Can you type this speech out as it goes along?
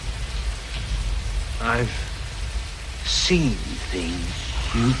I've seen things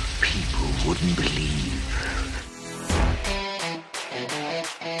you people wouldn't believe.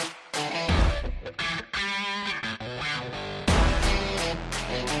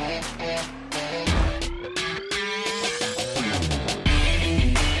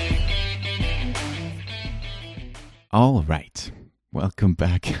 All right. Welcome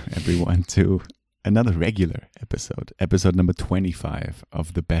back, everyone, to another regular episode number 25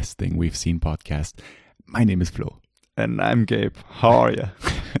 of the Best Thing We've Seen podcast. My name is Flo. And I'm Gabe. How are you?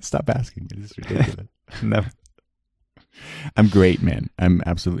 Stop asking me. This is ridiculous. No. I'm great, man. I'm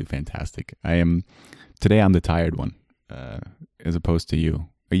absolutely fantastic. Today I'm the tired one, as opposed to you.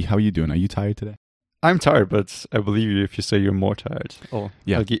 How are you doing? Are you tired today? I'm tired, but I believe you if you say you're more tired. Oh,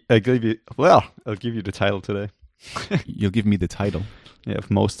 yeah. I'll give you the title today. You'll give me the title. Yeah,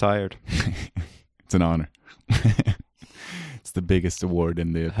 of most tired. It's an honor. It's the biggest award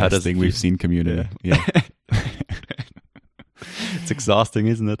in the Best Thing We've Seen community. Yeah. It's exhausting,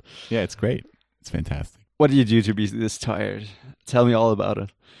 isn't it? Yeah, it's great. It's fantastic. What do you do to be this tired? Tell me all about it.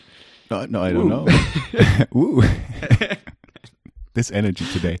 No, I don't know. Ooh. This energy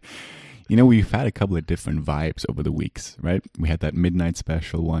today. You know, we've had a couple of different vibes over the weeks, right? We had that midnight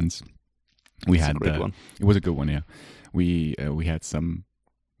special once. We had a great one. It was a good one, yeah. We had some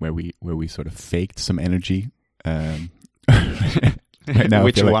where we sort of faked some energy. Right now,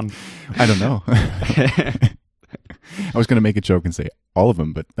 which one? Like, I don't know. I was going to make a joke and say all of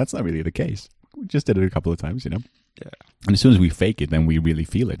them, but that's not really the case. We just did it a couple of times, you know. Yeah. And as soon as we fake it, then we really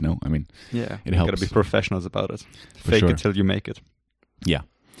feel it. No, I mean, yeah, it helps. You gotta be professionals about it. For Fake sure. it till you make it. Yeah.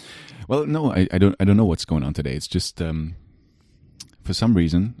 Well, no, I don't know what's going on today. It's just for some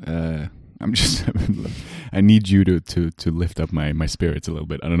reason. I'm just. I need you to lift up my spirits a little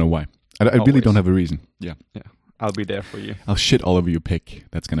bit. I don't know why. I really don't have a reason. Yeah. Yeah. I'll be there for you. I'll shit all over your pick.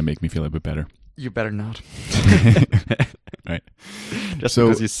 That's gonna make me feel a bit better. You better not. Right. Just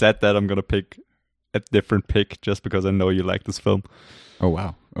because you said that, I'm gonna pick a different pick just because I know you like this film. Oh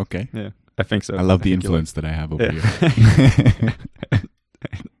wow. Okay. Yeah, I think so. I love the influence that I have over you.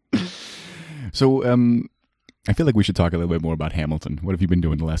 So, I feel like we should talk a little bit more about Hamilton. What have you been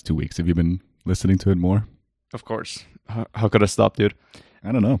doing the last 2 weeks? Have you been listening to it more? Of course. How could I stop, dude?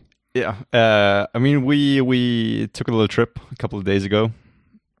 I don't know. Yeah. I mean, we took a little trip a couple of days ago.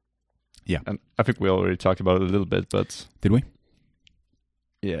 Yeah. And I think we already talked about it a little bit, but... Did we?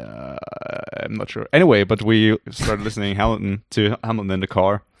 Yeah, I'm not sure. Anyway, but we started listening to Hamilton in the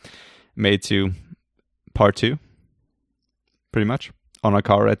car. Made to part 2, pretty much, on our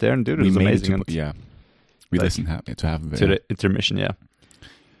car right there. And dude, it was amazing. We listened to have the intermission, yeah.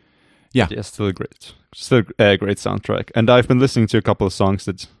 Yeah. Yeah, still a great soundtrack. And I've been listening to a couple of songs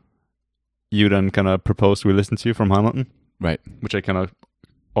that you then kind of proposed we listen to from Hamilton. Right. Which I kind of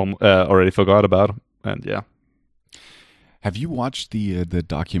already forgot about. And yeah. Have you watched the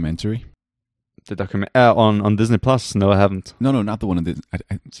documentary? The document on Disney Plus? No, I haven't. No, not the one on Disney. I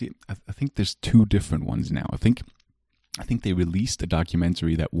think there's 2 different ones now. I think they released a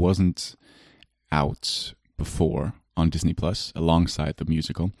documentary that wasn't out before on Disney Plus alongside the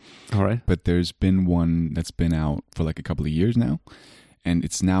musical. All right. But there's been one that's been out for like a couple of years now, and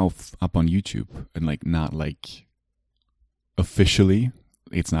it's now up on YouTube, and like not like officially,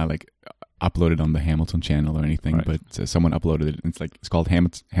 it's not like uploaded on the Hamilton channel or anything, right. But someone uploaded it. It's called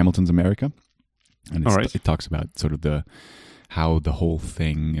Hamilton's America, and it talks about sort of how the whole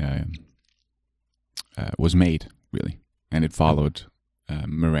thing was made, really, and it followed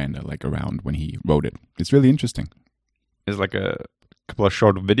Miranda like around when he wrote it. It's really interesting. It's like a couple of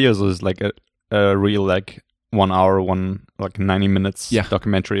short videos. It's like a real like 1 hour, 90 minutes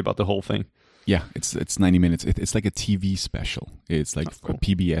documentary about the whole thing. Yeah, it's 90 minutes. It's like a TV special. It's like a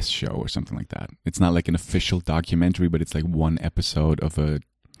PBS show or something like that. It's not like an official documentary, but it's like one episode of a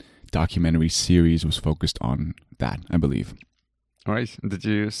documentary series was focused on that, I believe. All right. Did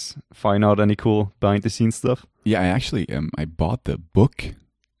you find out any cool behind-the-scenes stuff? Yeah, I actually I bought the book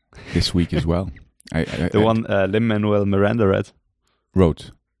this week as well. The one Lin-Manuel Miranda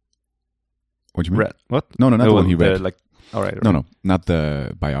wrote. What do you mean? Read. What? No, not the one he read. All right. No, not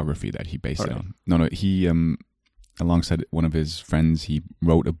the biography that he based it on. No, he alongside one of his friends, he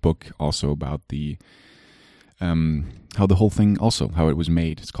wrote a book also about the how the whole thing how it was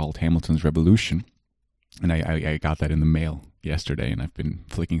made. It's called Hamilton's Revolution, and I got that in the mail yesterday, and I've been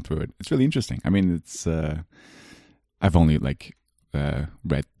flicking through it. It's really interesting. I mean, it's I've only read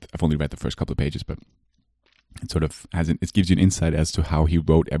the first couple of pages, but it sort of it gives you an insight as to how he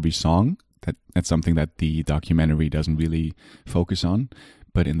wrote every song. That's something that the documentary doesn't really focus on,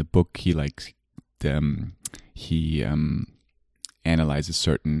 but in the book he analyzes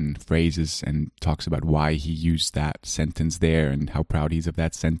certain phrases and talks about why he used that sentence there and how proud he's of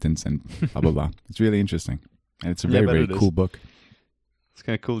that sentence and blah, blah, blah. It's really interesting. And it's a very, very cool book. It's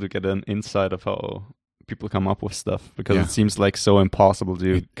kind of cool to get an insight of how people come up with stuff, because it seems like so impossible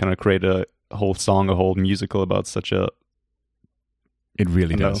to kind of create a whole song, a whole musical about such a... It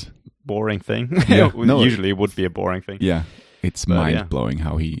really does. Boring thing. Yeah. Usually it would be a boring thing. Yeah. It's mind-blowing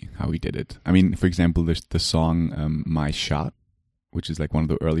how he did it. I mean, for example, there's the song My Shot, which is like one of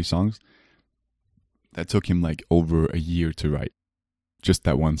the early songs. That took him like over a year to write. Just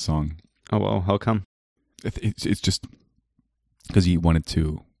that one song. Oh, wow. How come? It's just because he wanted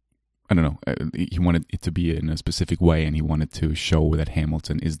to, I don't know, he wanted it to be in a specific way, and he wanted to show that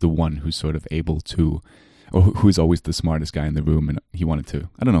Hamilton is the one who's sort of able to, or who's always the smartest guy in the room, and he wanted to,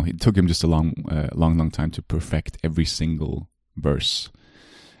 I don't know, it took him just a long time to perfect every single verse.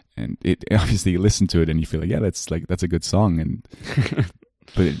 And it obviously, you listen to it and you feel like, yeah, that's a good song, and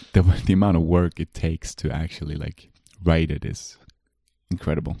but the amount of work it takes to actually like write it is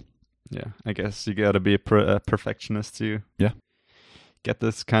incredible. Yeah, I guess you gotta be a perfectionist to get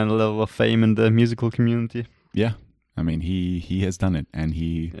this kind of level of fame in the musical community. Yeah, I mean he has done it, and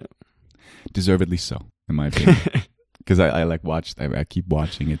he deservedly so, in my opinion. Because I keep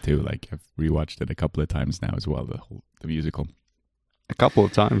watching it too. Like I've rewatched it a couple of times now as well. The musical. A couple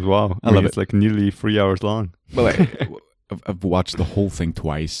of times, wow! I love it. It's like nearly 3 hours long. Well, I've watched the whole thing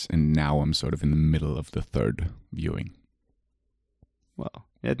twice, and now I'm sort of in the middle of the third viewing. Wow.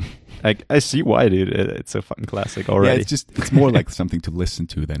 I see why, dude. It's a fucking classic already. Yeah, it's more like something to listen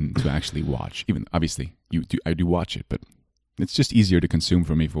to than to actually watch. Even obviously, I do watch it, but it's just easier to consume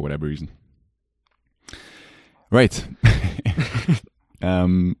for me for whatever reason. Right.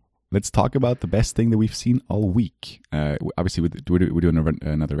 Let's talk about the best thing that we've seen all week. Obviously, we're doing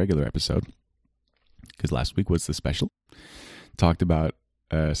another regular episode, because last week was the special. Talked about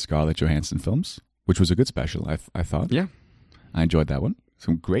Scarlett Johansson films, which was a good special, I thought. Yeah. I enjoyed that one.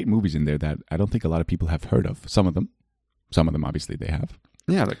 Some great movies in there that I don't think a lot of people have heard of. Some of them obviously they have.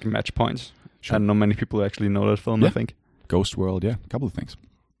 Yeah, like Match Point. Sure. I don't know many people actually know that film, I think. Ghost World, a couple of things.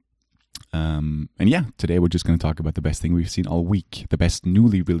 And today we're just going to talk about the best thing we've seen all week, the best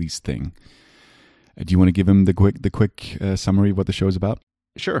newly released thing. Do you want to give him the quick summary of what the show is about?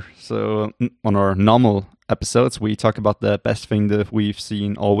 Sure. So on our normal episodes, we talk about the best thing that we've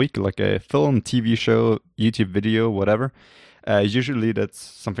seen all week, like a film, TV show, YouTube video, whatever. Usually that's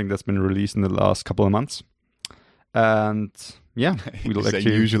something that's been released in the last couple of months. And yeah, we like to...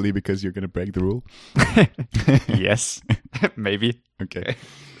 usually because you're going to break the rule? Yes, maybe. Okay.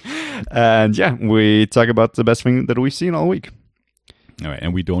 And yeah, we talk about the best thing that we've seen all week. All right,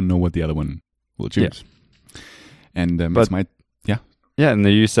 and we don't know what the other one will choose. Yeah. And but, it's my... Yeah, and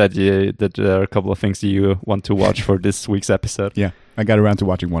you said that there are a couple of things you want to watch for this week's episode. Yeah, I got around to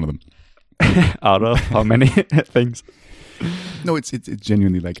watching one of them. Out of how many things? No, it's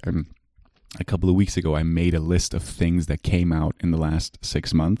genuinely like a couple of weeks ago I made a list of things that came out in the last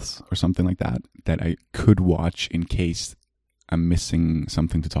 6 months or something like that I could watch in case I'm missing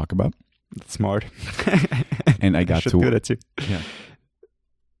something to talk about. That's smart. And I got to do that too. Yeah.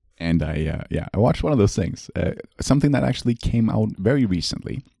 And I watched one of those things. Something that actually came out very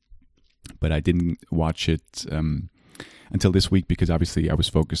recently, but I didn't watch it until this week because obviously I was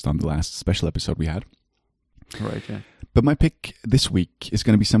focused on the last special episode we had. Right, yeah. But my pick this week is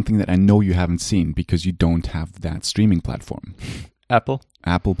going to be something that I know you haven't seen because you don't have that streaming platform. Apple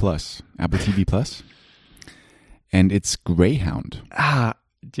Plus, Apple TV Plus. And it's Greyhound.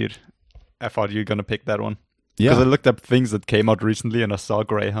 Dude, I thought you were going to pick that one. Yeah. Because I looked up things that came out recently and I saw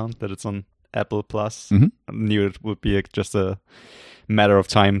Greyhound, that it's on Apple Plus. Mm-hmm. I knew it would be just a matter of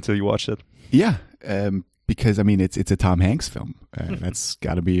time until you watch it. Yeah, because, I mean, it's a Tom Hanks film. That's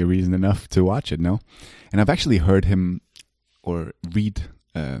got to be a reason enough to watch it, no? And I've actually heard him or read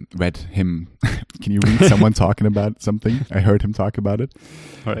him. Can you read someone talking about something? I heard him talk about it.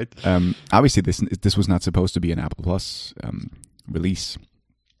 All right. Obviously, this was not supposed to be an Apple Plus release.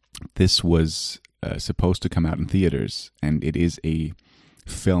 This was supposed to come out in theaters, and it is a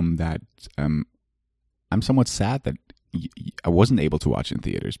film that I'm somewhat sad that I wasn't able to watch in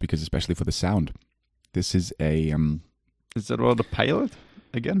theaters because, especially for the sound. This is a. Is that about a pilot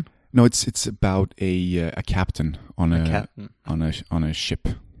again? No, it's about a captain on a ship.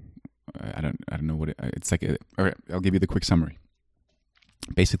 I don't know what it's like. All right, I'll give you the quick summary.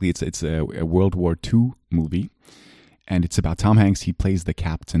 Basically, it's a World War II movie, and it's about Tom Hanks. He plays the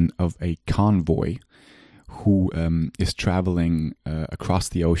captain of a convoy who is traveling across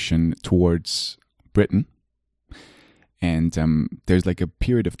the ocean towards Britain. And there's like a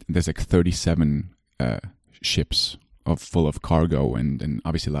period of there's like 37 ships full of cargo and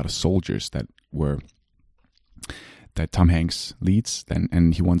obviously a lot of soldiers that Tom Hanks leads.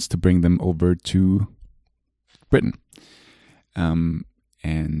 And he wants to bring them over to Britain. And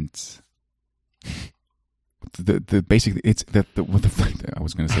the basically it's I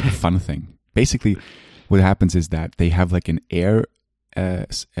was going to say the fun thing. Basically, what happens is that they have like an air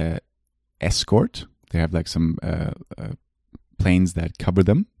escort. They have like some planes that cover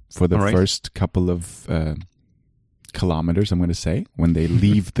them for the first couple of kilometers, I'm going to say, when they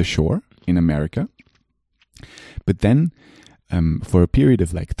leave the shore in America. But then for a period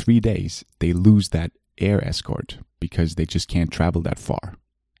of like 3 days, they lose that air escort because they just can't travel that far.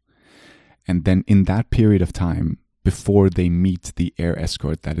 And then in that period of time, before they meet the air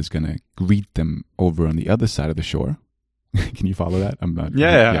escort that is going to greet them over on the other side of the shore. Can you follow that? I'm not.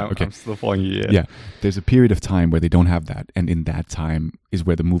 Yeah, okay. I'm still following you. Yeah. There's a period of time where they don't have that. And in that time is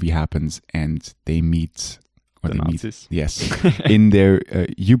where the movie happens and they meet. The Nazis. Yes. In their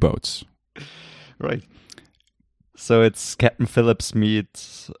U-boats. Right. So it's Captain Phillips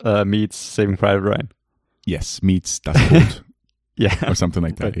meets Saving Private Ryan. Yes, meets Das Boot. Yeah. Or something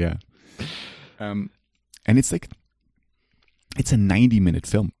like that, yeah. And it's like, it's a 90-minute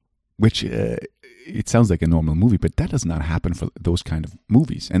film, which it sounds like a normal movie, but that does not happen for those kind of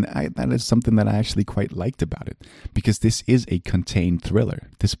movies. And that is something that I actually quite liked about it, because this is a contained thriller.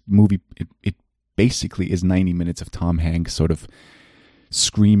 This movie, it basically is 90 minutes of Tom Hanks sort of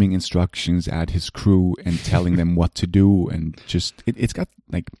screaming instructions at his crew and telling them what to do. And just, it's got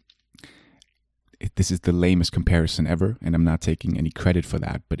like, this is the lamest comparison ever, and I'm not taking any credit for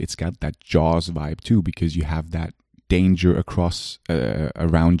that, but it's got that Jaws vibe too, because you have that danger across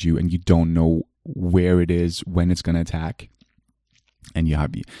around you and you don't know where it is, when it's going to attack. And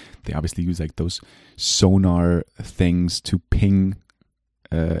they obviously use like those sonar things to ping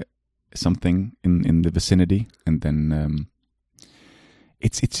something in the vicinity, and then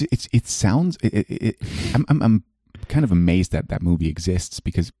I'm kind of amazed that that movie exists,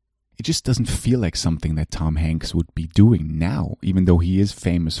 because it just doesn't feel like something that Tom Hanks would be doing now, even though he is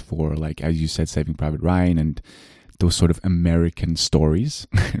famous for, like, as you said, Saving Private Ryan and those sort of American stories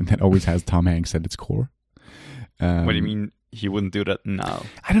that always has Tom Hanks at its core. What do you mean he wouldn't do that now?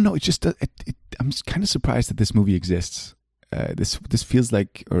 I don't know. It just I'm kind of surprised that this movie exists. This feels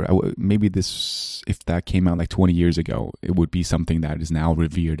like, or maybe this, if that came out like 20 years ago, it would be something that is now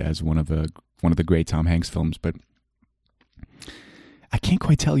revered as one of the great Tom Hanks films. But I can't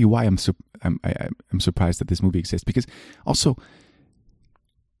quite tell you why I'm surprised that this movie exists, because also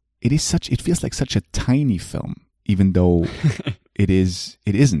it feels like such a tiny film, even though it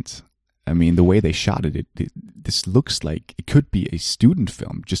isn't. I mean, the way they shot it, this looks like it could be a student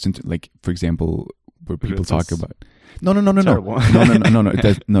film. Just like, for example, where people talk about no.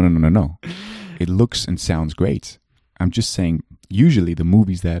 It looks and sounds great. I'm just saying, usually the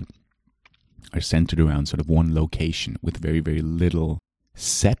movies that are centered around sort of one location with very, very little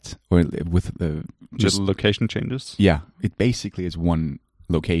set, or with just little location changes. Yeah, it basically is one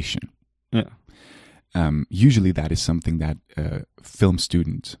location. Yeah. Usually that is something that a film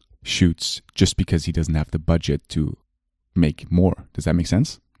student shoots just because he doesn't have the budget to make more. Does that make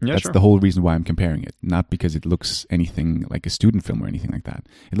sense? Yeah, That's sure. the whole reason why I'm comparing it. Not because it looks anything like a student film or anything like that.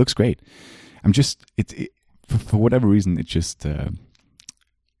 It looks great. I'm just, for whatever reason, it just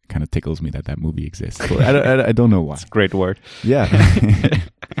kind of tickles me that movie exists. I don't know why. It's a great word. Yeah.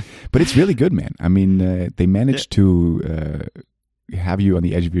 But it's really good, man. I mean, they managed to have you on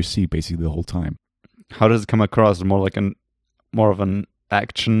the edge of your seat basically the whole time. How does it come across? More of an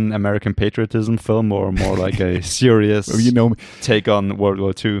action American patriotism film, or more like a serious take on World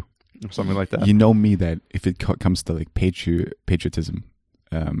War II or something like that? You know me, that if it comes to like patriotism,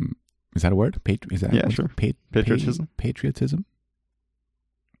 is that a word? Is that sure. Patriotism. Patriotism.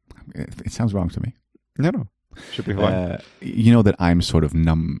 It sounds wrong to me. No, should be fine. You know that I'm sort of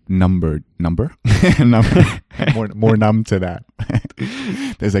number more numb to that.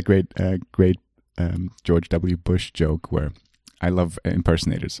 There's a great George W. Bush joke where I love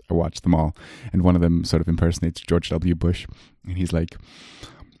impersonators. I watch them all, and one of them sort of impersonates George W. Bush, and he's like,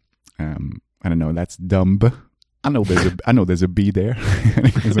 I don't know, that's dumb. I know there's a B there.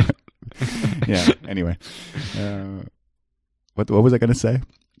 Yeah. Anyway, what was I going to say?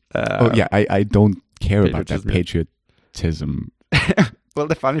 I don't care about that patriotism. Well,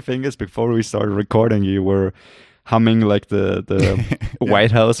 the funny thing is, before we started recording, you were humming like the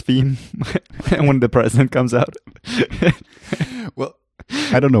White House theme when the president comes out. Well,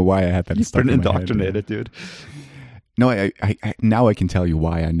 I don't know why I had that. You've been indoctrinated, dude. No, I now I can tell you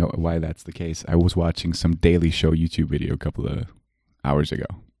why I know why that's the case. I was watching some Daily Show YouTube video a couple of hours ago,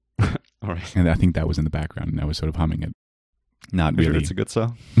 All right. And I think that was in the background, and I was sort of humming it. Not Sure, really. it's a good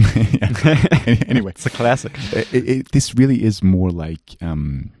song. Anyway, it's a classic. This really is more like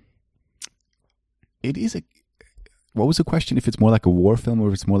it is a. What was the question? If it's more like a war film, or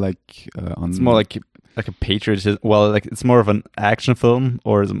if it's more like it's more like a patriotism. Well, like it's more of an action film,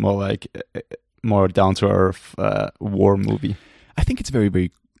 or is it more like more down to earth war movie? I think it's very,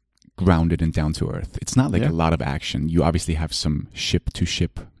 very grounded and down to earth. It's not like a lot of action. You obviously have some ship to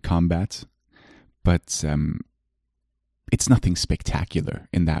ship combat, but it's nothing spectacular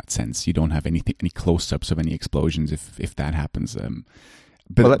in that sense. You don't have any close ups of any explosions if that happens.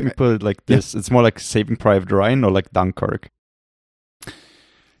 But let me put it like this: it's more like Saving Private Ryan or like Dunkirk.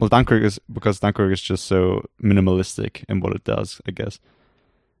 Well, Dunkirk is just so minimalistic in what it does. I guess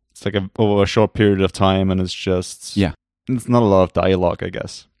it's like over a short period of time, and it's just it's not a lot of dialogue. I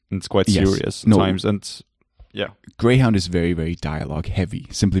guess it's quite serious at times, and Greyhound is very, very dialogue heavy,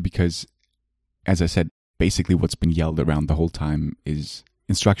 simply because, as I said, basically what's been yelled around the whole time is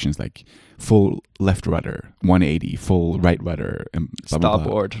instructions like full left rudder, 180, full right rudder, and blah, blah, blah.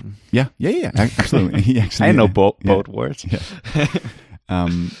 Starboard. Yeah, absolutely. Actually, I know boat words. Yeah.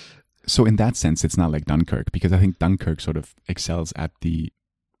 So in that sense, it's not like Dunkirk, because I think Dunkirk sort of excels at the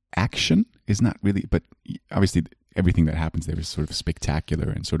action. Is not really, but obviously everything that happens there is sort of spectacular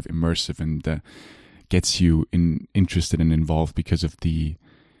and sort of immersive, and gets you interested and involved because of the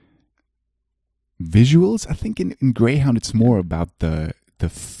visuals. I think in Greyhound, it's more about the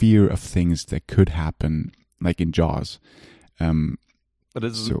fear of things that could happen, like in Jaws. But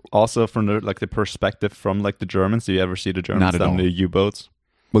it's also from the perspective from like the Germans. Do you ever see the Germans down the U-boats?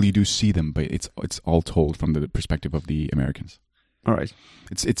 Well, you do see them, but it's all told from the perspective of the Americans. All right.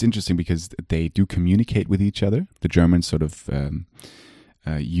 It's interesting because they do communicate with each other. The Germans sort of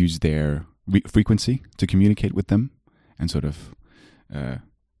use their frequency to communicate with them, and sort of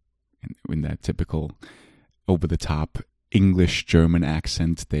in that typical over-the-top English-German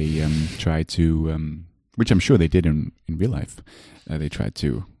accent, they try to, which I'm sure they did in real life, they tried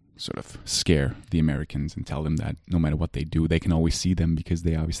to sort of scare the Americans and tell them that no matter what they do, they can always see them because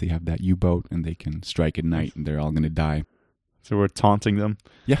they obviously have that U-boat and they can strike at night and they're all going to die. So we're taunting them?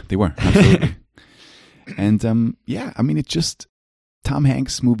 Yeah, they were, absolutely. And I mean, it just, Tom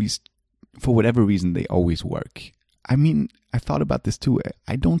Hanks movies, for whatever reason, they always work. I mean, I thought about this too.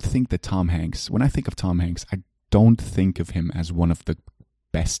 I don't think that Tom Hanks, when I think of Tom Hanks, I don't think of him as one of the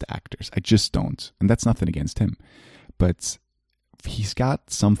best actors. I just don't. And that's nothing against him. But he's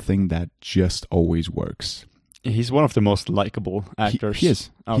got something that just always works. He's one of the most likable actors he is.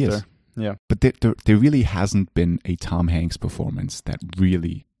 out he there. Is. Yeah. But there really hasn't been a Tom Hanks performance that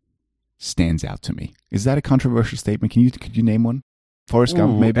really stands out to me. Is that a controversial statement? Could you name one? Forrest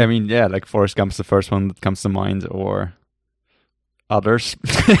Gump, maybe? I mean, yeah, like Forrest Gump's the first one that comes to mind, or others.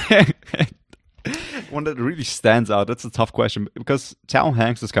 One that really stands out. That's a tough question, because Tom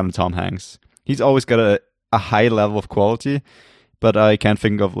Hanks is kind of Tom Hanks. He's always got a high level of quality, but I can't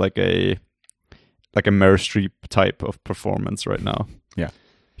think of like a Meryl Streep type of performance right now. Yeah.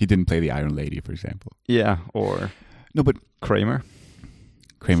 He didn't play the Iron Lady, for example. Yeah, or but Kramer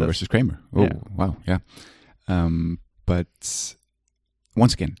versus Kramer. Oh, yeah. Wow, yeah. But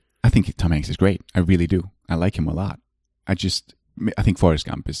once again, I think Tom Hanks is great. I really do. I like him a lot. I think Forrest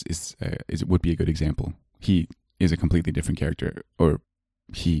Gump would be a good example. He is a completely different character, or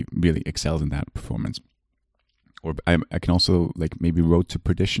he really excels in that performance. Or I can also like maybe Road to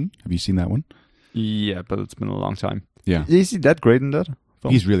Perdition. Have you seen that one? Yeah, but it's been a long time. Yeah, is he that great in that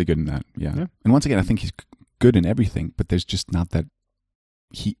film? He's really good in that. Yeah. And once again, I think he's good in everything, but there's just not that.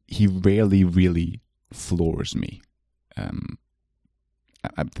 He rarely really floors me. I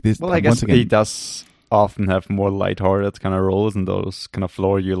guess he does often have more lighthearted kind of roles, and those kind of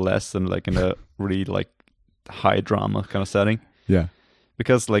floor you less than like in a really like high drama kind of setting. Yeah.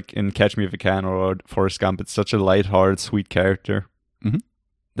 Because like in Catch Me If You Can or Forrest Gump, it's such a lighthearted, sweet character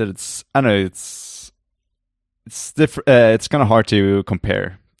that it's different. It's kind of hard to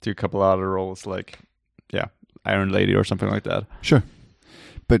compare to a couple other roles like Iron Lady or something like that. Sure,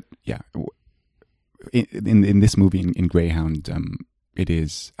 but yeah, in this movie in Greyhound, it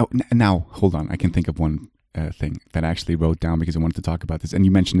is. Oh, now hold on, I can think of one thing that I actually wrote down because I wanted to talk about this, and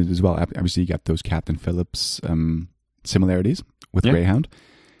you mentioned it as well. Obviously, you got those Captain Phillips similarities with Greyhound.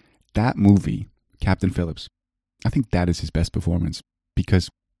 That movie, Captain Phillips, I think that is his best performance,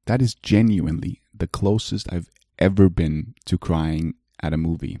 because that is genuinely the closest I've ever been to crying at a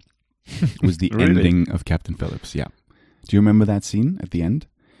movie. Was the really? Ending of Captain Phillips. Yeah. Do you remember that scene at the end?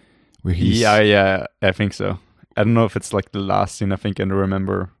 Where he's... Yeah, I think so. I don't know if it's like the last scene. I think I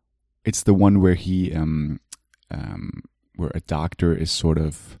remember. It's the one where he, where a doctor is sort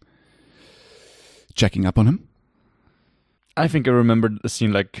of checking up on him. I think I remembered the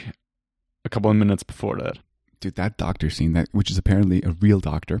scene like a couple of minutes before that. Dude, that doctor scene, which is apparently a real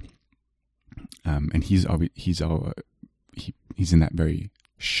doctor, and he's in that very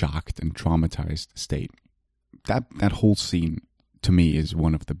shocked and traumatized state. That whole scene to me is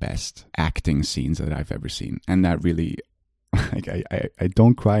one of the best acting scenes that I've ever seen, and that really, like, I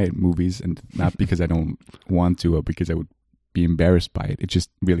don't cry at movies, and not because I don't want to or because I would be embarrassed by it. It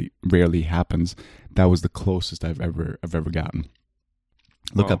just really rarely happens. That was the closest I've ever gotten.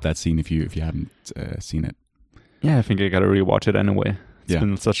 Look up that scene if you haven't seen it. Yeah, I think I gotta rewatch it anyway. It's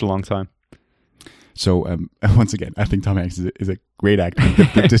been such a long time. So once again, I think Tom Hanks is a great actor.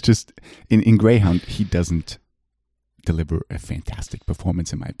 It's just in Greyhound, he doesn't deliver a fantastic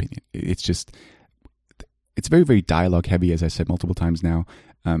performance, in my opinion. It's very, very dialogue heavy, as I said multiple times now,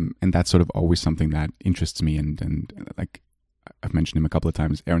 and that's sort of always something that interests me. And like I've mentioned him a couple of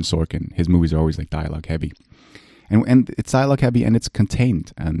times, Aaron Sorkin, his movies are always like dialogue heavy, and it's dialogue heavy and it's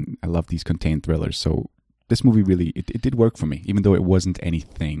contained, and I love these contained thrillers. So this movie really it did work for me, even though it wasn't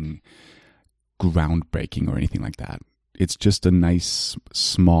anything groundbreaking or anything like that. It's just a nice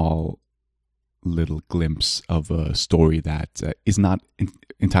small little glimpse of a story that is not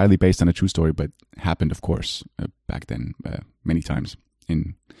entirely based on a true story, but happened, of course, back then many times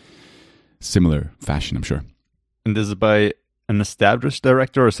in similar fashion, I'm sure. And this is by an established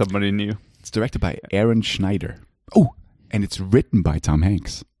director or somebody new? It's directed by Aaron Schneider. Oh, and it's written by Tom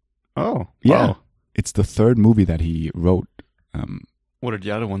Hanks. Oh, yeah. Wow. It's the third movie that he wrote. What are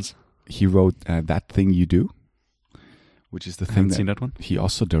the other ones? He wrote That Thing You Do, which is the thing seen that one. He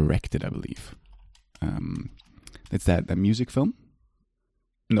also directed, I believe. It's that music film.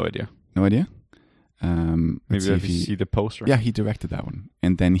 No idea. No idea. Maybe I see the poster. Yeah, he directed that one,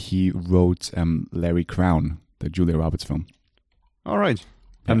 and then he wrote Larry Crown, the Julia Roberts film. All right.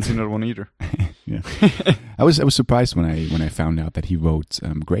 Haven't seen that one either. Yeah, I was surprised when I found out that he wrote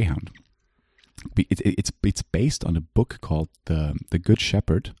Greyhound. It's based on a book called The Good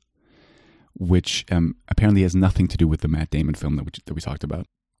Shepherd, which apparently has nothing to do with the Matt Damon film that we talked about.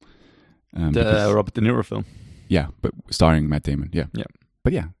 The Robert De Niro film. Yeah, but starring Matt Damon. Yeah. Yeah.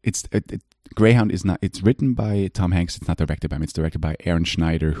 But yeah, Greyhound is not. It's written by Tom Hanks. It's not directed by him. It's directed by Aaron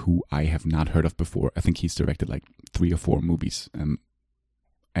Schneider, who I have not heard of before. I think he's directed like 3 or 4 movies, and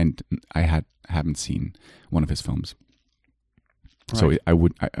I haven't seen one of his films. Right. So I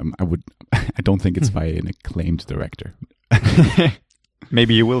would. I don't think it's by an acclaimed director.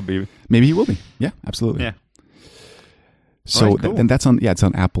 Maybe he will be. Maybe he will be. Yeah, absolutely. Yeah. So right, cool. And that's on. Yeah, it's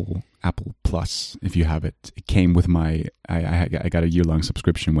on Apple Plus. If you have it, it came with my. I got a year-long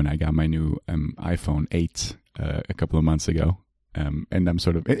subscription when I got my new iPhone 8 a couple of months ago, and I'm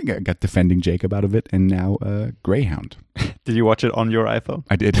sort of I got defending Jacob out of it, and now Greyhound. Did you watch it on your iPhone?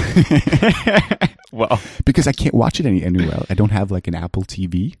 I did. Wow. Because I can't watch it anywhere else. I don't have like an Apple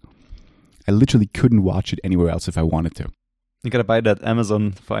TV. I literally couldn't watch it anywhere else if I wanted to. You gotta buy that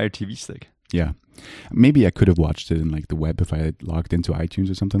Amazon Fire TV stick. Yeah. Maybe I could have watched it in like the web if I had logged into iTunes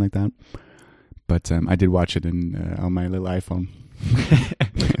or something like that. But I did watch it on my little iPhone.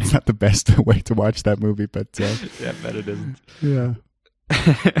 It's not the best way to watch that movie, but... yeah, I bet it isn't. Yeah.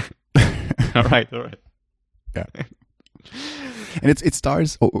 All right. Yeah. And it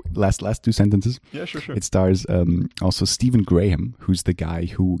stars... Oh, last 2 sentences. Yeah, sure. It stars also Stephen Graham, who's the guy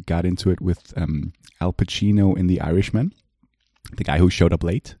who got into it with Al Pacino in The Irishman. The guy who showed up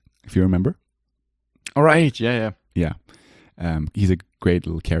late, if you remember. All right. Yeah. Yeah. He's a great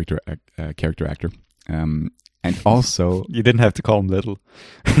little character actor. And also... You didn't have to call him little.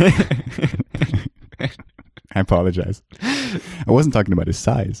 I apologize. I wasn't talking about his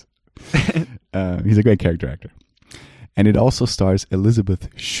size. He's a great character actor. And it also stars Elizabeth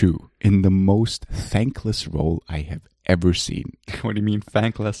Shue in the most thankless role I have ever seen. What do you mean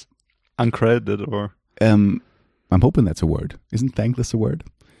thankless? Uncredited or? I'm hoping that's a word. Isn't thankless a word?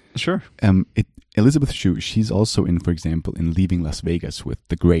 Sure. Elizabeth Shue, she's also in, for example, in Leaving Las Vegas with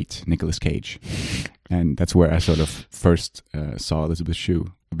the great Nicolas Cage. And that's where I sort of first saw Elizabeth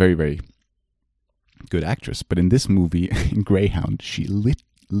Shue. A very, very good actress. But in this movie, in Greyhound, she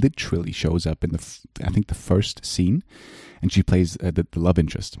literally shows up in I think the first scene, and she plays the love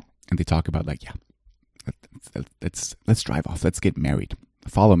interest. And they talk about like, yeah, let's drive off. Let's get married.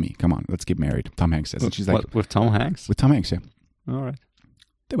 Follow me. Come on. Let's get married. Tom Hanks says. And she's like, with Tom Hanks? With Tom Hanks, yeah. All right.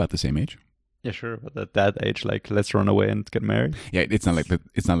 They're about the same age. Yeah, sure. But at that age, like, let's run away and get married. Yeah, it's not like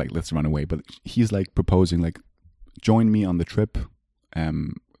let's run away, but he's like proposing, like, join me on the trip,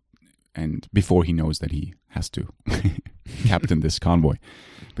 and before he knows that he has to captain this convoy.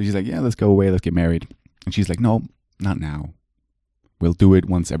 But he's like, yeah, let's go away, let's get married. And she's like, no, not now. We'll do it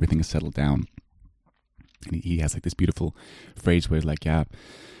once everything is settled down. And he has like this beautiful phrase where like, yeah,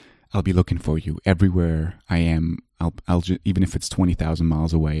 I'll be looking for you everywhere I am. I'll even if it's 20,000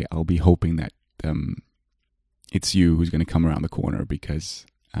 miles away, I'll be hoping that it's you who's going to come around the corner, because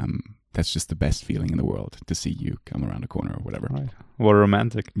that's just the best feeling in the world, to see you come around the corner or whatever. Right. What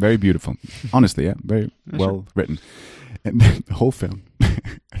romantic. Very beautiful. Honestly, yeah. Very well written. And then the whole film,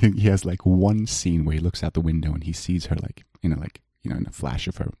 I think he has like one scene where he looks out the window and he sees her like, in a flash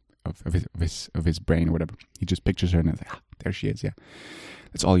of her, of his brain or whatever. He just pictures her and it's like, there she is, yeah.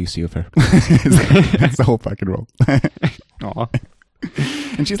 That's all you see of her. That's the whole fucking role. Aw.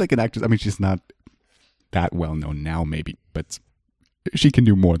 And she's like an actress. I mean, she's not that well known now, maybe, but she can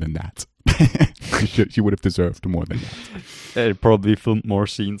do more than that. She would have deserved more than that. They probably filmed more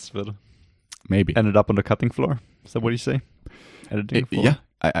scenes, but Maybe. ended up on the cutting floor. Is that what you say? Editing floor?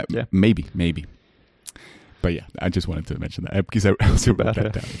 Yeah. Yeah. Maybe. But yeah, I just wanted to mention that because I also wrote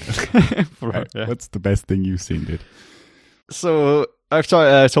that down. Right. Yeah. What's the best thing you've seen, dude? So I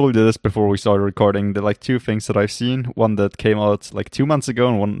told you this before we started recording. There are like two things that I've seen. One that came out like 2 months ago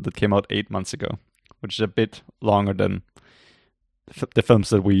and one that came out 8 months ago, which is a bit longer than the films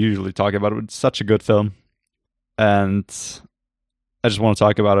that we usually talk about. It's such a good film. And I just want to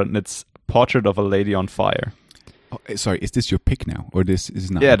talk about it. And it's Portrait of a Lady on Fire. Oh, sorry, is this your pick now? Or this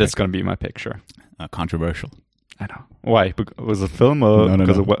is not? Yeah, that's going to be my picture. Controversial. I know. Why? Was it a film or No.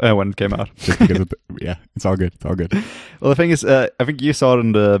 because of when it came out? Just because of yeah, it's all good. It's all good. Well, the thing is, I think you saw it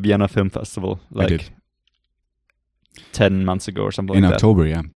in the Vienna Film Festival I did. like 10 months ago or something In like October,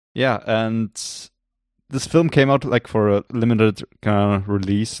 yeah. that. Yeah, and this film came out like for a limited kind of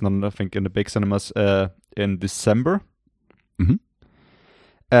release, and I think in the big cinemas in December. Mm-hmm.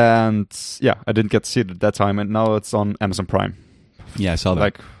 And yeah, I didn't get to see it at that time, and now it's on Amazon Prime. Yeah, I saw that.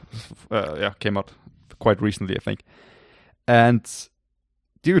 Like, came out quite recently, I think. And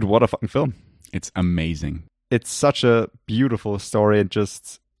dude, what a fucking film! It's amazing. It's such a beautiful story, and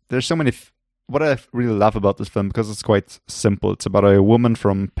just there's so many. What I really love about this film, because it's quite simple. It's about a woman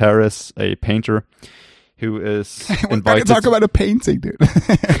from Paris, a painter, who is We're invited. talk about a painting, dude.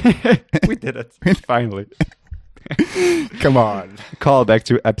 We did it finally. Come on. Call back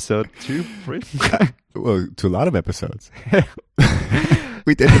to episode 2, 3. Well, to a lot of episodes.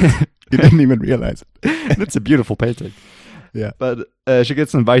 We did it. You didn't even realize it. It's a beautiful painting. Yeah. But she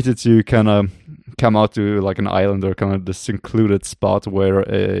gets invited to kind of come out to like an island or kind of this secluded spot where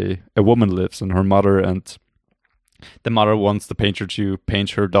a woman lives, and her mother, and the mother wants the painter to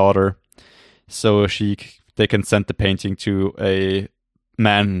paint her daughter, so they can send the painting to a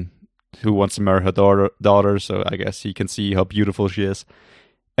man who wants to marry her daughter. So I guess he can see how beautiful she is.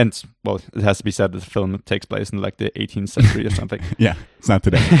 And well, it has to be said that the film takes place in like the 18th century or something. Yeah, it's not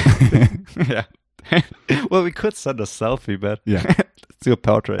today. Yeah. Well, we could send a selfie, but Yeah. let's do a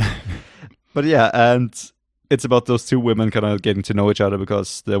portrait. But yeah, and it's about those two women kind of getting to know each other,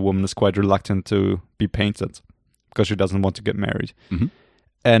 because the woman is quite reluctant to be painted because she doesn't want to get married. Mm-hmm.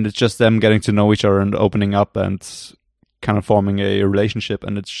 And it's just them getting to know each other and opening up and kind of forming a relationship.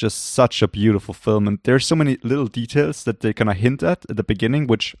 And it's just such a beautiful film. And there's so many little details that they kind of hint at the beginning,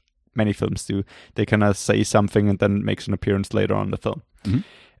 which many films do. They kind of say something and then makes an appearance later on in the film. Mm-hmm.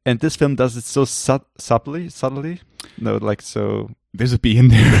 And this film does it so subtly. No, like so... There's a B in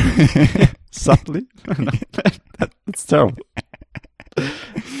there. Subtly? That's terrible.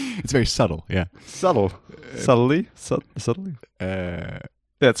 It's very subtle, yeah. Subtle. Subtly? Subtly? Uh,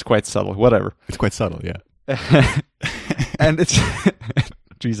 That's quite subtle. Whatever. it's quite subtle, yeah. And it's...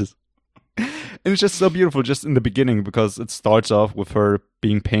 Jesus. And it's just so beautiful just in the beginning, because it starts off with her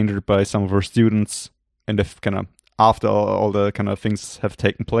being painted by some of her students, and the kind of after all the kind of things have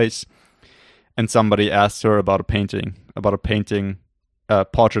taken place, and somebody asks her about a painting,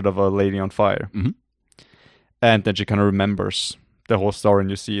 Portrait of a Lady on Fire. Mm-hmm. And then she kind of remembers the whole story, and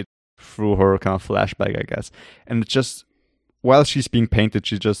you see it through her kind of flashback, I guess. And it's just, while she's being painted,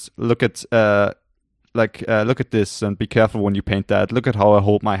 she just look at this and be careful when you paint that. Look at how I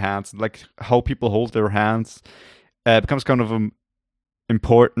hold my hands, like how people hold their hands. It becomes kind of an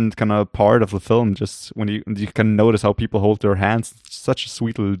important kind of part of the film. Just when you can notice how people hold their hands, it's such a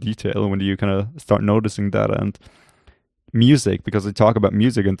sweet little detail when you kind of start noticing that. And music, because they talk about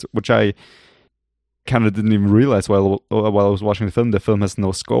music, and which I kind of didn't even realize while I was watching the film. The film has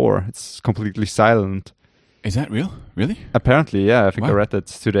no score; it's completely silent. Is that real? Really? Apparently, yeah. I think I Wow. read that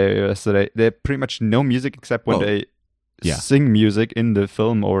today or yesterday. They pretty much no music except when Well, they yeah. sing music in the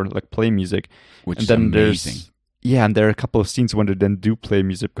film or like play music. Which And is then amazing. And there are a couple of scenes when they then do play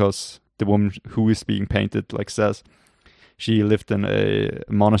music, because the woman who is being painted like says she lived in a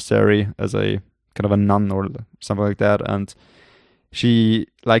monastery as a kind of a nun or something like that, and she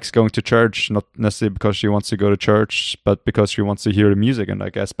likes going to church, not necessarily because she wants to go to church, but because she wants to hear the music. And I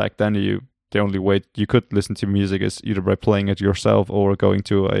guess back then the only way you could listen to music is either by playing it yourself or going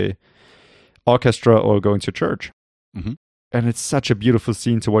to a orchestra or going to church. Mm-hmm. And it's such a beautiful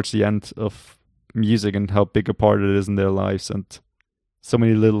scene towards the end of music and how big a part it is in their lives, and so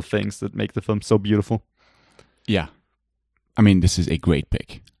many little things that make the film so beautiful. Yeah. I mean, this is a great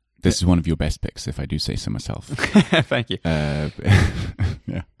pick. This is one of your best picks, if I do say so myself. Thank you. Yeah.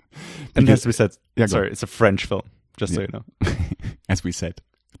 And as we said, Yeah, sorry, it's a French film, just so Yeah. you know. As we said.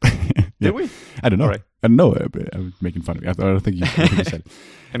 Did we? I don't know. All right. I don't know. I was making fun of you. I don't think you said it.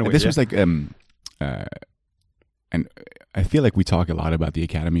 Anyway, This yeah. was like, and I feel like we talk a lot about the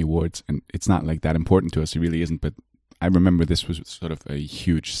Academy Awards, and it's not like that important to us. It really isn't. But I remember this was sort of a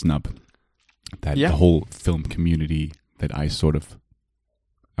huge snub that Yeah. the whole film community that I sort of,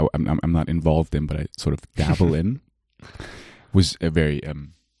 I'm not involved in, but I sort of dabble in, was very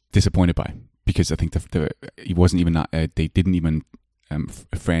disappointed by, because I think it wasn't even they didn't even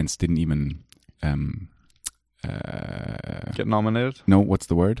France didn't even Get nominated. no, what's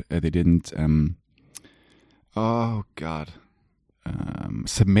the word? They didn't. Oh God,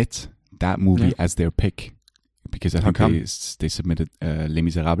 submit that movie as their pick, because I How think come? they submitted Les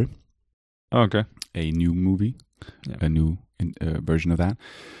Miserables, Oh, okay. a new movie, Yeah. a new version of that,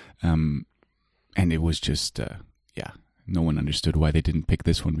 and it was just no one understood why they didn't pick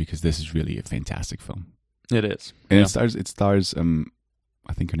this one, because this is really a fantastic film, It is. and Yeah. it stars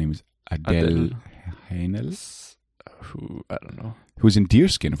I think her name is Adele Haenel, Who, I don't know. who's in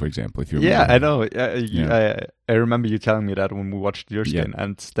Deerskin, for example. If you remember. Yeah, I know. Yeah. I remember you telling me that when we watched Deerskin,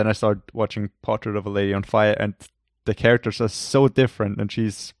 and then I started watching Portrait of a Lady on Fire, and the characters are so different, and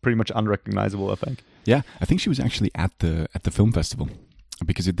she's pretty much unrecognizable, I think. Yeah, I think she was actually at the film festival,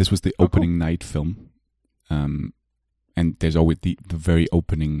 because this was the opening night film, and there's always the very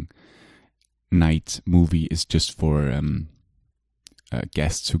opening night movie is just for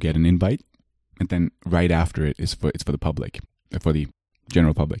guests who get an invite, and then right after it's for the public, for the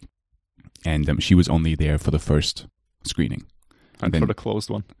general public, and she was only there for the first screening, And then, for the closed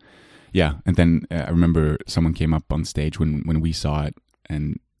one. yeah, and then I remember someone came up on stage when we saw it,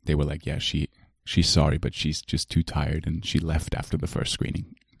 and they were like, "Yeah, she's sorry, but she's just too tired," and she left after the first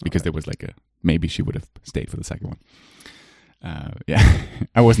screening, because there was like maybe she would have stayed for the second one. Yeah,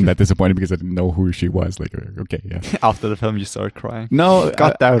 I wasn't that disappointed because I didn't know who she was. Like, okay, yeah. After the film, you started crying. No,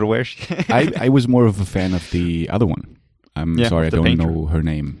 God damn it, where she? I was more of a fan of the other one. I'm Yeah, sorry, I the don't painter. know her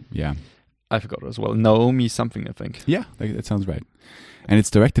name. Yeah, I forgot as well. Naomi something, I think. yeah, that sounds right. And it's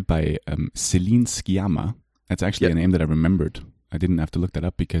directed by Celine Sciamma. That's actually a name that I remembered. I didn't have to look that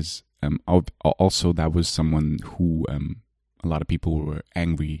up, because also that was someone who a lot of people were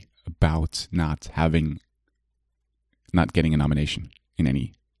angry about not getting a nomination in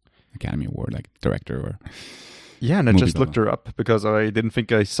any Academy Award, like director or. Yeah, and I Movie just looked her up because I didn't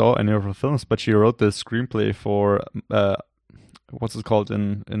think I saw any of her films, but she wrote the screenplay for what's it called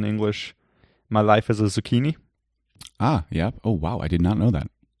in English? My Life as a Zucchini. Ah, yeah. Oh, wow. I did not know that.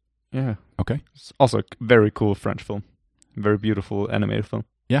 Yeah. Okay. It's also a very cool French film. Very beautiful animated film.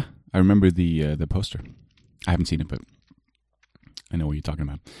 Yeah, I remember the poster. I haven't seen it, but I know what you're talking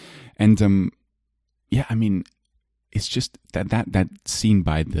about. And yeah, I mean, it's just that scene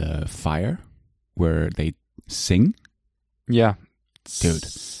by the fire where they sing. Yeah.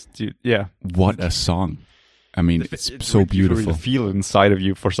 Dude, yeah. what a song! I mean, it's so you beautiful. really feel it inside of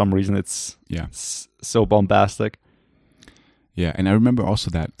you for some reason. It's so bombastic. Yeah, and I remember also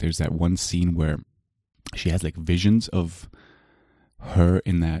that there's that one scene where she has like visions of her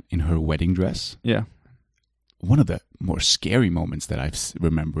in her wedding dress. Yeah. One of the more scary moments that I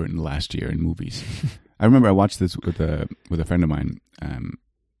remember in the last year in movies. I remember I watched this with a friend of mine,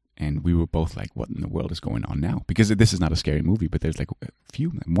 and we were both like, "What in the world is going on now?" Because this is not a scary movie, but there's like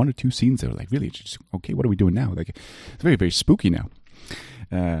one or two scenes that were like, really, just, okay, what are we doing now? Like, it's very, very spooky now.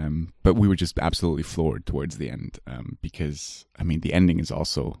 But we were just absolutely floored towards the end, because I mean, the ending is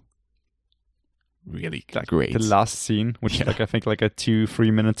also really great. The last scene, which is I think like a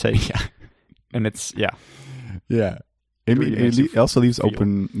 2-3 minute take. Yeah. And it's, Yeah. Really makes you It also leaves feel.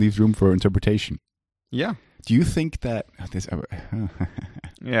 leaves room for interpretation. Yeah. Do you think that this?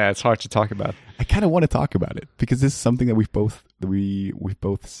 Yeah, it's hard to talk about. I kind of want to talk about it, because this is something that we've both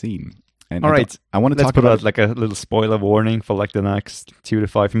seen. And All right. I want to Let's talk put about out like a little spoiler warning for like the next 2 to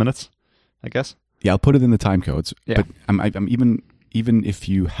 5 minutes, I guess. Yeah, I'll put it in the time codes. Yeah. But I'm even if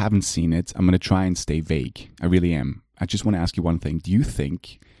you haven't seen it, I'm going to try and stay vague. I really am. I just want to ask you one thing. Do you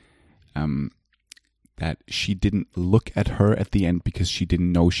think that she didn't look at her at the end because she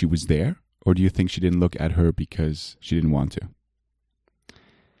didn't know she was there? Or do you think she didn't look at her because she didn't want to?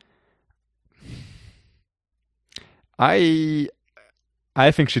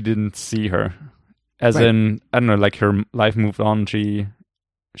 I think she didn't see her. As Right. in, I don't know, like her life moved on. She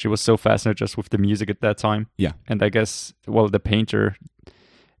was so fascinated just with the music at that time. Yeah. And I guess, well, the painter,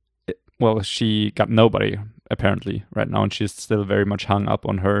 she got nobody, apparently, right now. And she's still very much hung up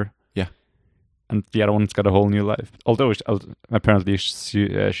on her. Yeah. And the other one's got a whole new life. Although, apparently,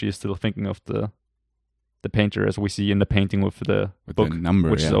 she's still thinking of the painter as we see in the painting with the book, the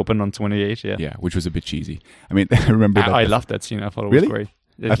number, which is open on 28. Yeah. Yeah, which was a bit cheesy. I mean, I remember that. I loved that scene. I thought it Really? was great.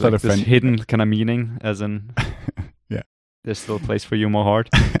 I It's thought like a this friend- hidden kind of meaning, as in, Yeah. there's still a place for you, my heart.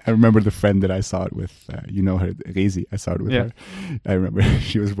 I remember the friend that I saw it with. You know her, Rezi. I saw it with Yeah. her. I remember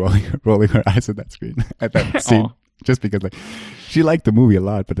she was rolling her eyes at that screen at that scene, Aw. just because like she liked the movie a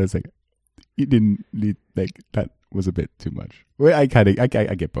lot, but I was like, you didn't need like that was a bit too much. Well, I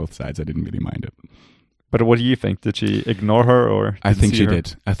get both sides. I didn't really mind it. But what do you think? Did she ignore her, or I think see she her?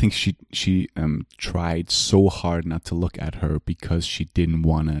 did. I think she tried so hard not to look at her because she didn't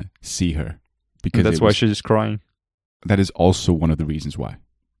want to see her. Because That's it why was- she's crying. that is also one of the reasons why.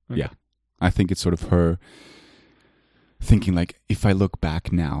 Okay. Yeah. I think it's sort of her thinking like, if I look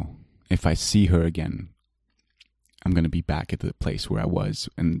back now, if I see her again, I'm going to be back at the place where I was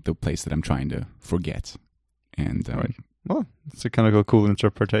and the place that I'm trying to forget. And Right. Well, it's a kind of a cool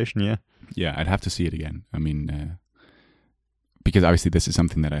interpretation, yeah. yeah, I'd have to see it again. I mean, because obviously this is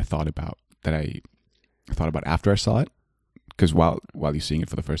something that I thought about after I saw it. Because while you're seeing it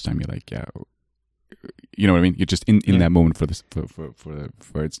for the first time, you're like, yeah, you know what I mean? You're just in Yeah. that moment for this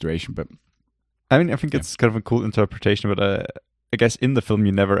for its duration. But I mean, I think it's kind of a cool interpretation, but I guess in the film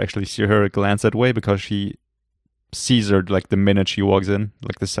you never actually see her glance that way because she sees her like the minute she walks in,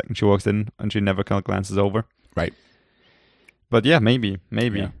 like the second she walks in, and she never kind of glances over. Right. But yeah, maybe.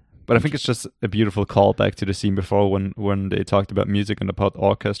 Yeah. But I think it's just a beautiful callback to the scene before when they talked about music and about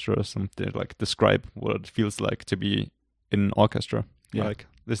orchestra or something, like describe what it feels like to be in an orchestra. Yeah. Like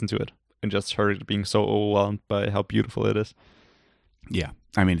listen to it and just her being so overwhelmed by how beautiful it is. Yeah,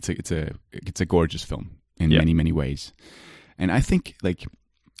 I mean it's a gorgeous film in Yeah. many ways, and I think like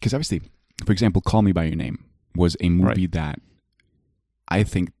because obviously, for example, Call Me by Your Name was a movie that I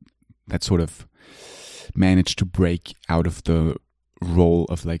think that sort of managed to break out of the role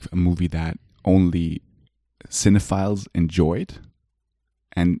of like a movie that only cinephiles enjoyed,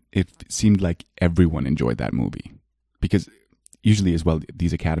 and it seemed like everyone enjoyed that movie because usually as well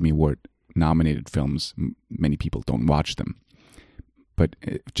these Academy Award nominated films, many people don't watch them. But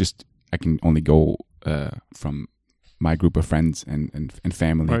just I can only go from my group of friends and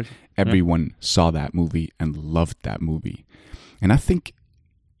family. Right. Everyone saw that movie and loved that movie, and I think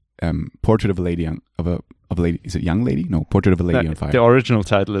Portrait of a Lady of a Lady, is it Young Lady? No, Portrait of a Lady on Fire. The original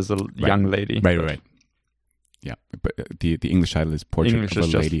title is A Young Lady. Right. Yeah, but the English title is Portrait English of is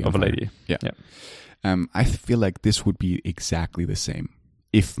a just Lady of a on Fire. lady. Yeah. I feel like this would be exactly the same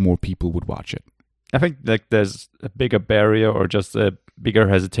if more people would watch it. I think like there's a bigger barrier or just a bigger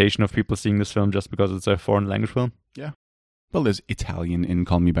hesitation of people seeing this film just because it's a foreign language film. Well, there's Italian in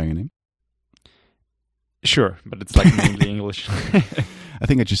Call Me by Your Name. Sure, but it's like mainly English. I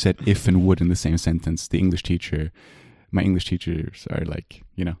think I just said if and would in the same sentence. My English teachers are like,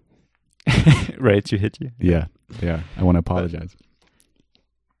 you know. Ready to hit you. Yeah, they are. I want to apologize.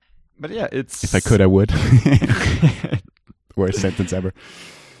 But yeah, it's... If I could, I would. Worst sentence ever.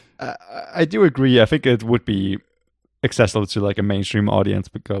 I do agree. I think it would be accessible to like a mainstream audience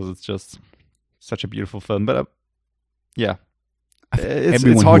because it's just such a beautiful film. But yeah, it's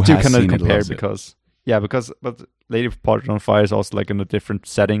everyone hard who to has kind of seen it compare loves it. because but Lady of Portrait on Fire is also like in a different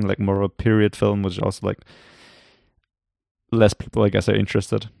setting, like more of a period film, which also like less people I guess are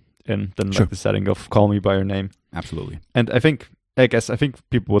interested in than Sure. like the setting of Call Me by Your Name. Absolutely. And I think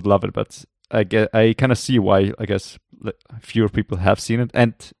people would love it, but I kind of see why I guess fewer people have seen it,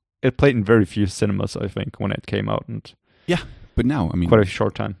 and it played in very few cinemas. I think when it came out, and But now, I mean, quite a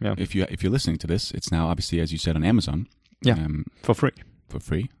short time. Yeah, if you're listening to this, it's now obviously, as you said, on Amazon. Yeah. For free. For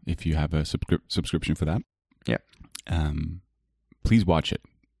free, if you have a subscription for that. Yeah. Please watch it.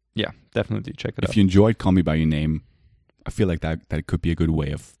 Yeah, definitely check it out. If you enjoyed Call Me by Your Name, I feel like that could be a good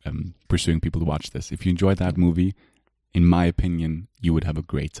way of pursuing people to watch this. If you enjoyed that movie, in my opinion, you would have a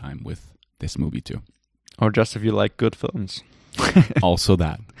great time with this movie too. Or just if you like good films. Also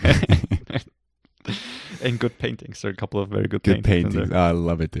that. And good paintings. There are a couple of very good, Good paintings. paintings. Oh, I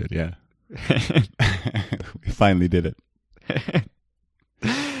love it, dude. Yeah. We finally did it.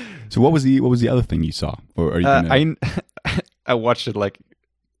 So what was the other thing you saw? Or are you gonna... I watched it like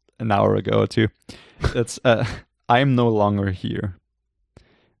an hour ago or two. It's I'm No Longer Here,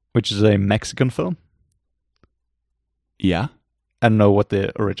 which is a Mexican film. Yeah. I don't know what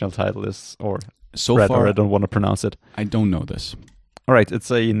the original title is, or So read, far, or I don't want to pronounce it. I don't know this. All right, it's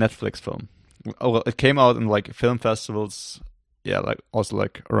a Netflix film. Oh, well, it came out in like film festivals, like also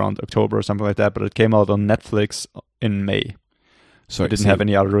like around October or something like that. But it came out on Netflix in May. So it didn't have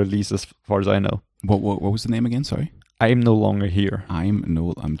any other releases, as far as I know. What was the name again? Sorry. I Am No Longer Here.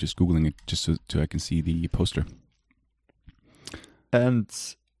 I'm just googling it just so I can see the poster. And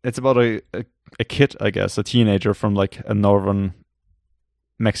it's about a kid, I guess, a teenager from like a northern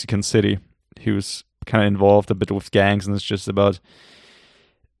Mexican city who's kind of involved a bit with gangs, and it's just about.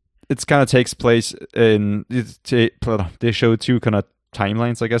 It kind of takes place in. They show two kind of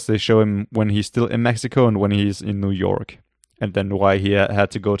timelines, I guess. They show him when he's still in Mexico and when he's in New York, and then why he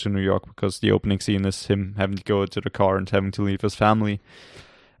had to go to New York, because the opening scene is him having to go to the car and having to leave his family,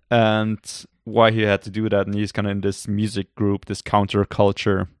 and why he had to do that. And he's kind of in this music group, this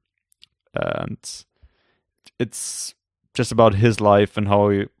counterculture, and it's just about his life and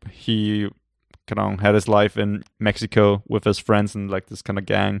how he kind of had his life in Mexico with his friends and like this kind of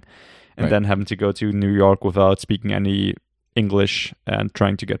gang, and then having to go to New York without speaking any English and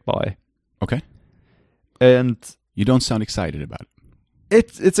trying to get by. Okay. And you don't sound excited about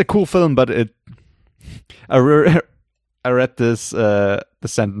it. It's a cool film, but I read this the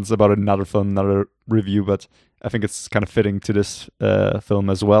sentence about another film, another review, but I think it's kind of fitting to this film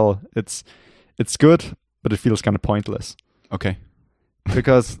as well. It's good, but it feels kind of pointless. Okay.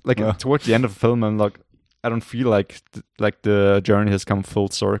 Because like towards the end of the film, I'm like, I don't feel like the journey has come full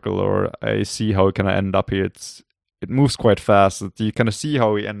circle, or I see how it kind of end up here. It moves quite fast. You kind of see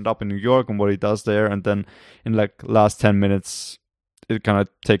how he ended up in New York and what he does there, and then in like last 10 minutes, it kind of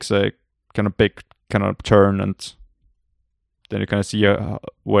takes a kind of big kind of turn, and then you kind of see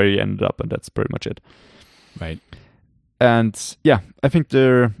where he ended up, and that's pretty much it. Right. And yeah, I think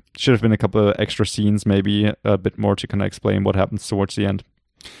there should have been a couple of extra scenes, maybe a bit more to kind of explain what happens towards the end.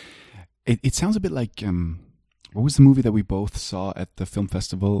 It sounds a bit like what was the movie that we both saw at the film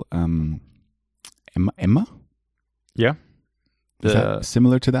festival? Emma? Yeah. Is that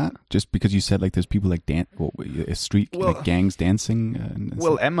similar to that? Just because you said like there's people like like gangs dancing.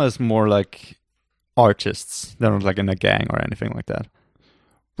 Emma is more like artists. They're not like in a gang or anything like that.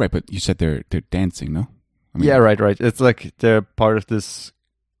 Right, but you said they're dancing, no? I mean, yeah, right. It's like they're part of this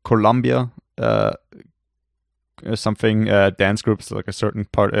Colombia something dance groups, like a certain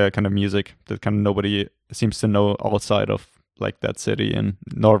part kind of music that kind of nobody seems to know outside of like that city in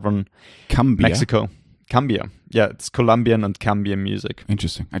northern Mexico. Cambia. Yeah, it's Colombian and Cambian music.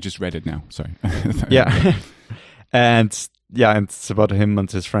 Interesting. I just read it now. Sorry. Yeah. And it's about him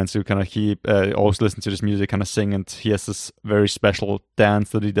and his friends who kind of always listen to this music, kind of sing, and he has this very special dance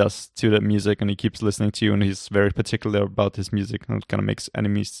that he does to that music, and he keeps listening to, and he's very particular about his music, and it kind of makes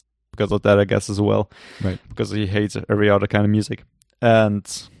enemies because of that, I guess, as well. Right. Because he hates every other kind of music. And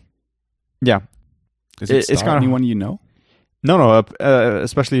yeah. It's kind of anyone you know? No,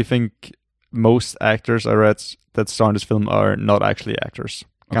 especially I think most actors I read that star in this film are not actually actors.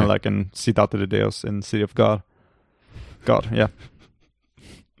 Kind of like in Cidade de Deus in City of God. God, yeah.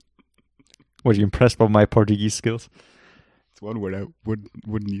 Were you impressed by my Portuguese skills? It's one word I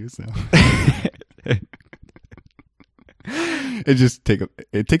wouldn't use now.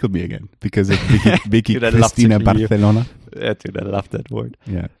 It tickled me again because it's Vicky Cristina Barcelona. Yeah, dude, I love that word.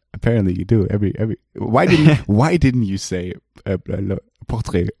 Yeah, apparently you do. Every why didn't you say le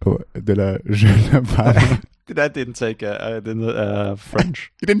portrait de la jeune femme? I didn't take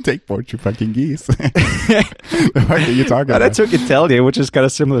French. You didn't take Portuguese. What are you talking about? I took Italian, which is kind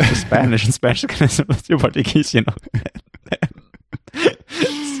of similar to Spanish, and Spanish is kind of similar to Portuguese, you know.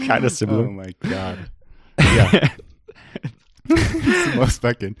 It's kind of similar. Oh my god. Yeah. It's the most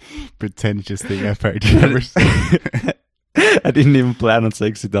fucking pretentious thing I've heard you ever say. I didn't even plan on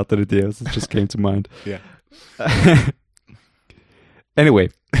saying Cidade de Deus. It just came to mind. Yeah.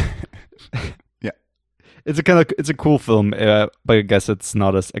 Anyway. Yeah. It's a cool film, but I guess it's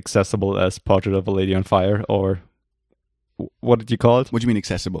not as accessible as Portrait of a Lady on Fire, or what did you call it? What do you mean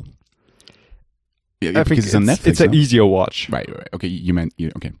accessible? Yeah, because it's on Netflix. It's an easier watch. Right. Okay, you meant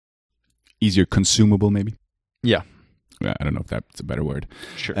okay. Easier consumable, maybe. Yeah. I don't know if that's a better word.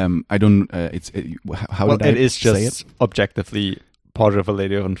 Sure. I don't. How did I it is say just objectively. Portrait of a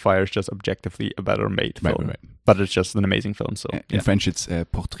Lady on Fire is just objectively a better made film. Right. But it's just an amazing film. So in French, it's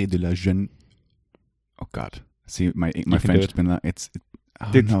Portrait de la jeune. Oh God! See, my French has been.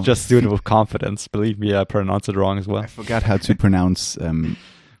 Just do it with confidence. Believe me, I pronounce it wrong as well. I forgot how to pronounce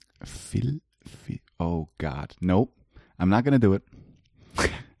Oh God! Nope, I'm not gonna do it.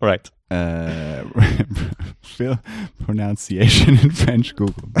 Right. Pronunciation in French.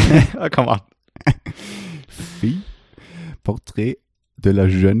 Google. Oh, come on. Fille. Portrait de la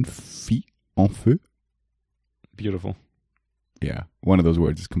jeune fille. en feu. Beautiful. Yeah, one of those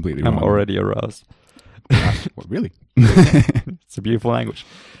words is completely I'm wrong. already aroused. What, really? It's a beautiful language.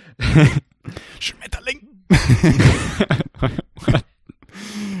 Schmetterling.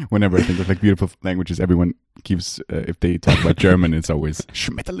 Whenever I think of like beautiful languages, everyone keeps if they talk about German, it's always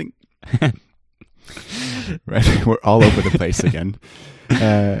Schmetterling. Right, we're all over the place again.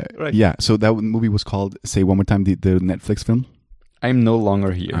 Right. Yeah, so that movie was called. Say one more time the Netflix film. I'm no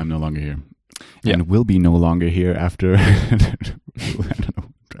longer here. I'm no longer here. Yeah. And will be no longer here after. I don't know what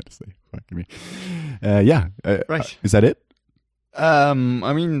I'm trying to say. Fuck me. Yeah. Right. Is that it? I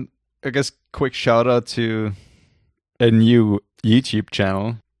mean, I guess quick shout out to a new YouTube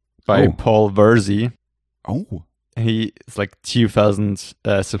channel by Paul Verzi. Oh. It's like 2,000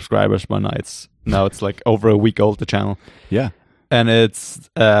 subscribers by nights. Now it's like over a week old, the channel. Yeah. And it's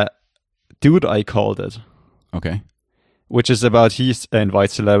Dude, I Called It. Okay. Which is about he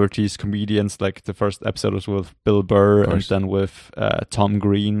invites celebrities, comedians. Like the first episode was with Bill Burr, and then with Tom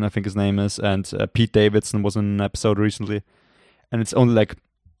Green, I think his name is, and Pete Davidson was in an episode recently. And it's only like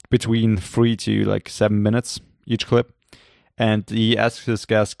between 3 to like 7 minutes each clip. And he asks his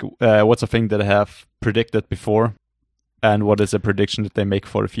guest, what's a thing that I have predicted before, and what is a prediction that they make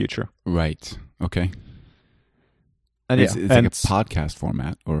for the future? Right. Okay. And it's like a podcast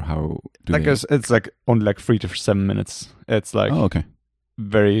format, or how? It's like only like 3 to 7 minutes. It's like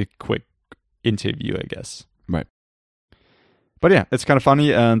very quick interview, I guess. Right. But yeah, it's kind of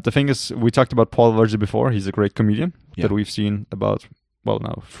funny. And the thing is, we talked about Paul Verzi before. He's a great comedian that we've seen about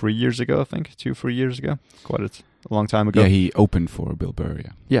 3 years ago, I think, 2-3 years ago, quite a long time ago. Yeah, he opened for Bill Burr.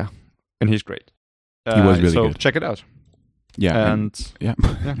 Yeah, and he's great. He was really good. So check it out. Yeah, yeah.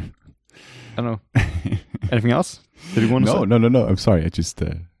 I don't know. Anything else? Did you want to say? No. I'm sorry. I just.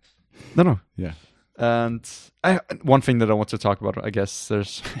 No. Yeah. And one thing that I want to talk about, I guess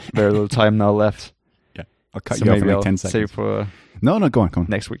there's very little time now left. Yeah. I'll cut you off in like 10 seconds. Save for No, go on.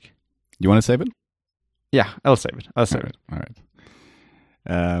 Next week. You want to save it? Yeah, I'll save it. All right.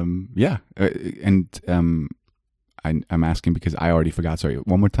 Yeah. I'm asking because I already forgot. Sorry.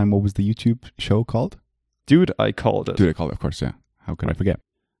 One more time. What was the YouTube show called? Dude, I Called It. Dude, I Called It. Of course. Yeah. How could I forget?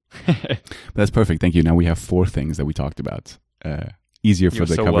 But that's perfect. Thank you. Now we have 4 things that we talked about. Easier for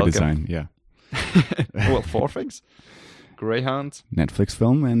the cover design. Yeah. Well, 4 things. Greyhound, Netflix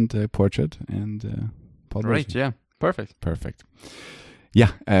film, and Portrait, and Paul Verzi. Right. Yeah. Perfect.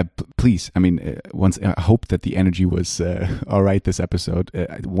 Yeah. Please. I mean, I hope that the energy was all right this episode.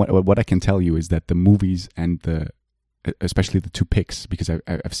 What I can tell you is that the movies and especially the 2 picks, because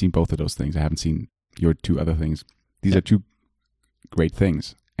I've seen both of those things. I haven't seen your 2 other things. These are 2 great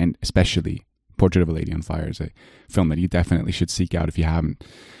things, and especially Portrait of a Lady on Fire is a film that you definitely should seek out if you haven't.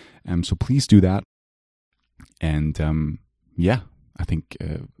 So please do that. And I think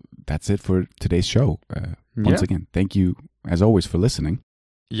that's it for today's show. Once again, thank you as always for listening.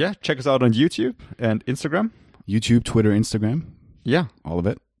 Yeah, check us out on YouTube and Instagram. YouTube, Twitter, Instagram. Yeah, all of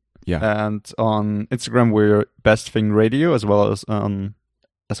it. Yeah, and on Instagram we're Best Thing Radio as well as on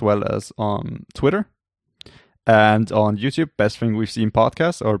Twitter. And on YouTube, Best Thing We've Seen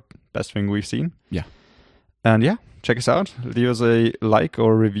podcast, or Best Thing We've Seen. Yeah. And check us out. Leave us a like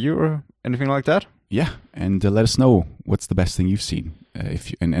or review or anything like that. Yeah, and let us know what's the best thing you've seen.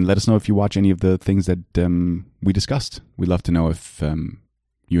 And let us know if you watch any of the things that we discussed. We'd love to know if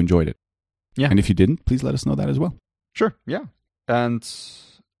you enjoyed it. Yeah. And if you didn't, please let us know that as well. Sure, yeah. And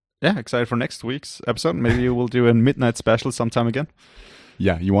excited for next week's episode. Maybe we'll do a midnight special sometime again.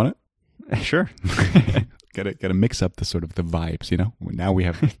 Yeah, you want it? Sure. Gotta mix up the sort of the vibes, you know? Now we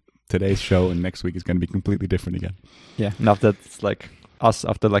have today's show, and next week is going to be completely different again. Yeah, now that's like us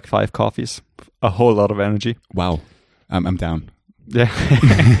after like 5 coffees. A whole lot of energy. Wow. I'm down. Yeah.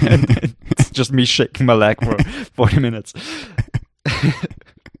 It's just me shaking my leg for 40 minutes.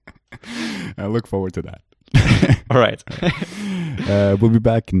 I look forward to that. All right. We'll be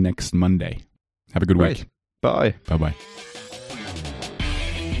back next Monday. Have a good week. Bye. Bye-bye.